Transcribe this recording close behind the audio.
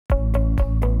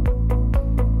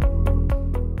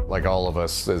like all of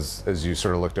us, as you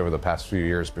sort of looked over the past few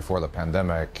years before the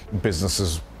pandemic,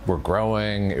 businesses were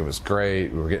growing, it was great,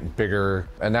 we were getting bigger.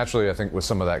 And naturally, I think with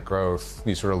some of that growth,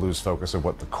 you sort of lose focus of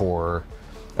what the core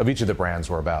of each of the brands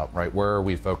were about, right? Where are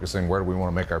we focusing? Where do we want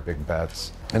to make our big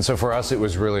bets? And so for us, it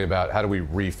was really about how do we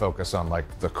refocus on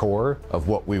like the core of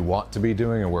what we want to be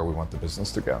doing and where we want the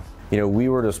business to go. You know, we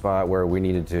were at a spot where we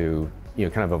needed to, you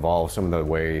know, kind of evolve some of the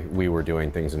way we were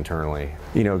doing things internally.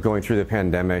 You know, going through the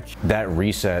pandemic, that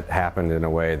reset happened in a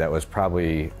way that was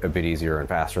probably a bit easier and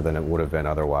faster than it would have been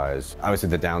otherwise. Obviously,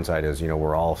 the downside is, you know,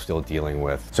 we're all still dealing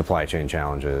with supply chain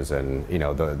challenges, and, you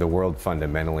know, the world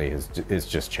fundamentally is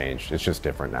just changed. It's just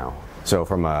different now. So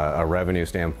from a revenue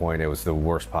standpoint, it was the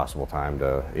worst possible time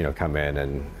to, you know, come in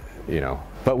and, you know,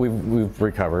 but we've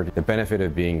recovered. The benefit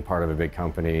of being part of a big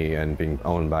company and being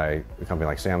owned by a company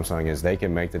like Samsung is they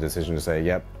can make the decision to say,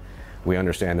 yep, we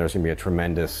understand there's going to be a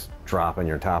tremendous drop in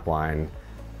your top line,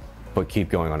 but keep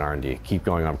going on R&D, keep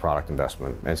going on product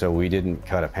investment. And so we didn't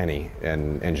cut a penny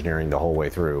in engineering the whole way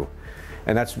through.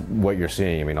 And that's what you're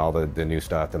seeing. I mean, all the new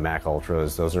stuff, the Mac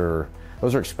Ultras, those are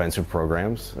expensive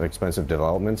programs, expensive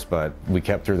developments, but we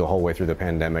kept through the whole way through the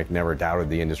pandemic, never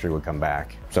doubted the industry would come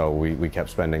back. So we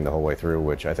kept spending the whole way through,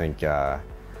 which I think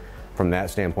from that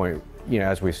standpoint, you know,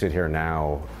 as we sit here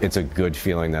now, it's a good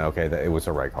feeling that, okay, that it was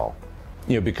the right call.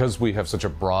 You know, because we have such a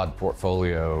broad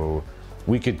portfolio,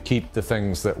 we could keep the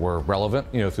things that were relevant,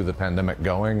 you know, through the pandemic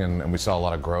going, and we saw a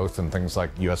lot of growth in things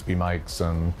like USB mics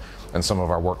and some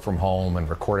of our work from home and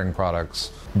recording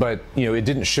products. But, you know, it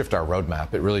didn't shift our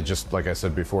roadmap. It really just, like I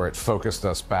said before, it focused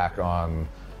us back on,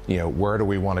 you know, where do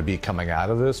we want to be coming out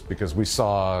of this? Because we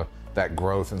saw that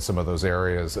growth in some of those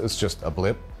areas as just a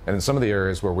blip. And in some of the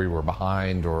areas where we were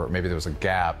behind or maybe there was a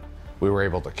gap, we were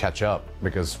able to catch up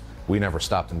because we never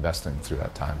stopped investing through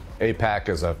that time. APAC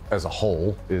as a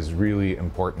whole is really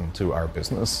important to our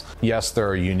business. Yes, there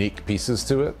are unique pieces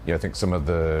to it. You know, I think some of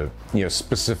the, you know,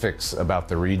 specifics about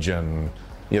the region,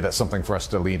 you know, that's something for us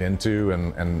to lead into,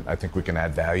 and I think we can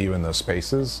add value in those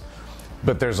spaces.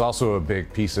 But there's also a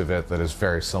big piece of it that is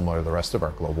very similar to the rest of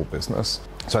our global business.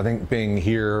 So I think being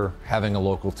here, having a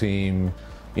local team,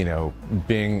 you know,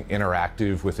 being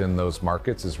interactive within those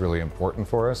markets is really important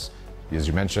for us. As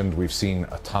you mentioned, we've seen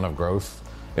a ton of growth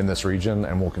in this region,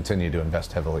 and we'll continue to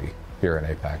invest heavily here in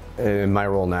APAC. In my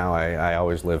role now, I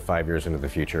always live 5 years into the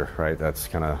future, right? That's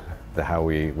kind of how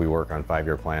we work on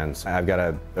 5-year plans. I've got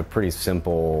a pretty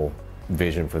simple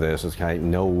vision for this. Is kind of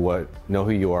know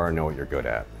who you are and know what you're good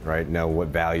at, right? Know what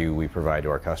value we provide to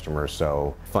our customers.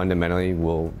 So fundamentally,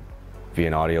 we'll be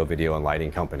an audio, video, and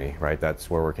lighting company, right? That's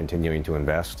where we're continuing to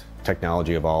invest.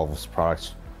 Technology evolves,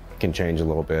 products can change a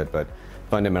little bit, but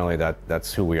fundamentally,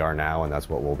 that's who we are now, and that's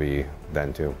what we'll be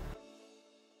then too.